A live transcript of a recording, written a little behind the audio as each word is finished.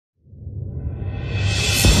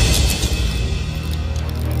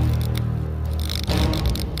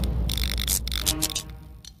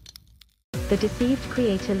The Deceived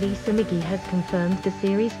creator Lisa McGee has confirmed the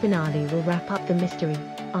series finale will wrap up the mystery,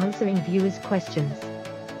 answering viewers' questions.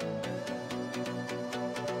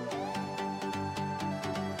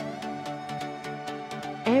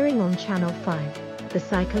 Airing on Channel 5, the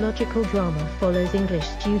psychological drama follows English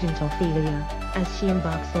student Ophelia, as she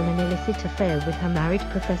embarks on an illicit affair with her married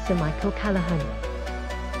professor Michael Callaghan.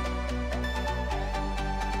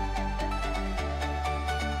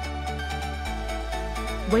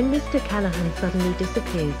 When Mr Callaghan suddenly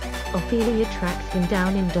disappears, Ophelia tracks him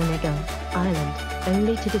down in Donegal, Ireland,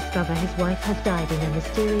 only to discover his wife has died in a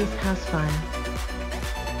mysterious house fire.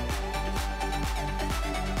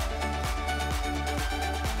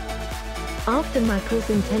 After Michael's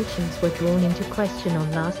intentions were drawn into question on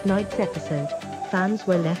last night's episode, fans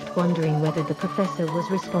were left wondering whether the professor was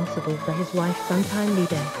responsible for his wife's untimely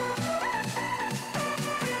death.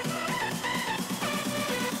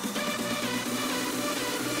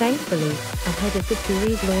 Thankfully, ahead of the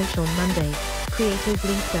series launch on Monday, creators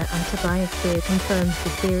Lisa and Tobias Beer confirmed the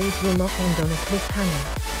series will not end on a cliffhanger.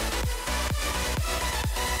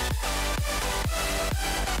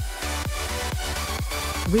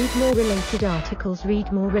 Read more related articles.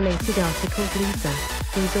 Read more related articles. Lisa,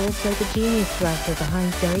 who's also the genius writer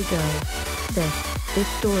behind Derry Girls, said, "This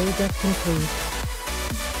story does conclude.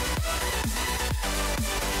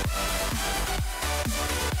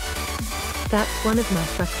 That's one of my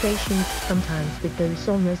frustrations sometimes with those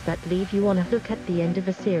genres that leave you on a hook at the end of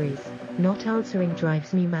a series. Not answering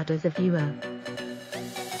drives me mad as a viewer."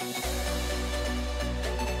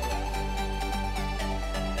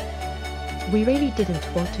 "We really didn't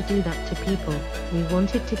want to do that to people. We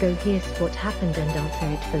wanted to go here's what happened and answer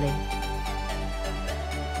it fully."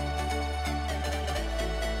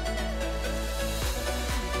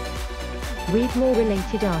 Read more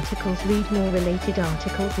related articles. Read more related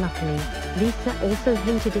articles. Luckily, Lisa also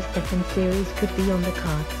hinted a second series could be on the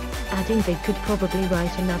cards, adding they could probably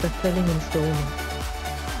write another thrilling installment.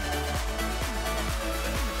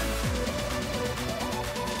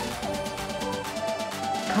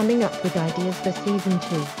 Coming up with ideas for season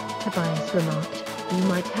 2, Tobias remarked, "You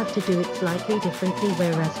might have to do it slightly differently,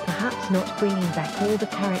 whereas perhaps not bringing back all the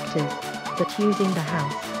characters, but using the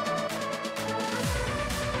house.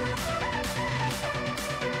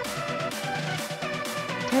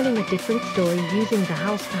 Telling a different story using the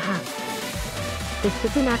house perhaps." The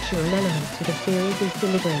supernatural element to the series is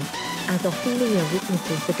deliberate, as Ophelia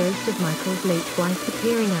witnesses the ghost of Michael's late wife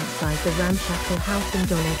appearing outside the ramshackle house in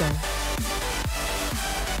Donegal.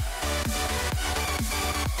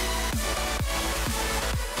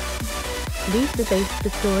 Lisa based the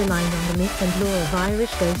storyline on the myth and lore of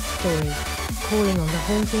Irish ghost stories, calling on the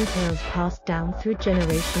haunting tales passed down through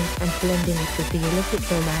generations and blending it with the illicit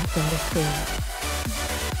romance on the screen.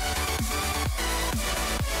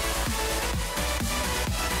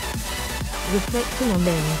 Reflecting on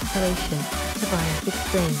their inspiration, Tobias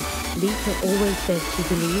explained, "Lisa always says she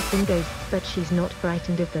believes in ghosts but she's not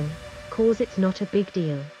frightened of them, 'cause it's not a big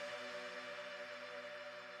deal.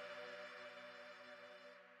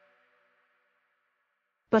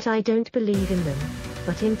 But I don't believe in them,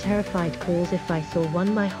 but I'm terrified 'cause if I saw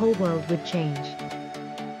one my whole world would change."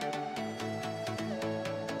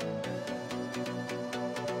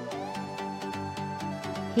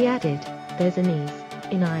 He added, "There's an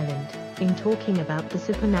ease, in Ireland, in talking about the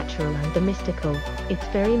supernatural and the mystical. It's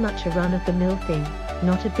very much a run-of-the-mill thing,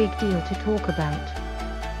 not a big deal to talk about."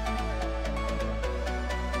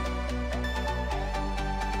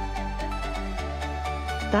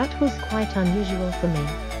 That was quite unusual for me.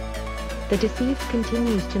 The Deceived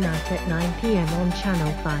continues tonight at 9 p.m. on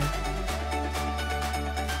Channel 5.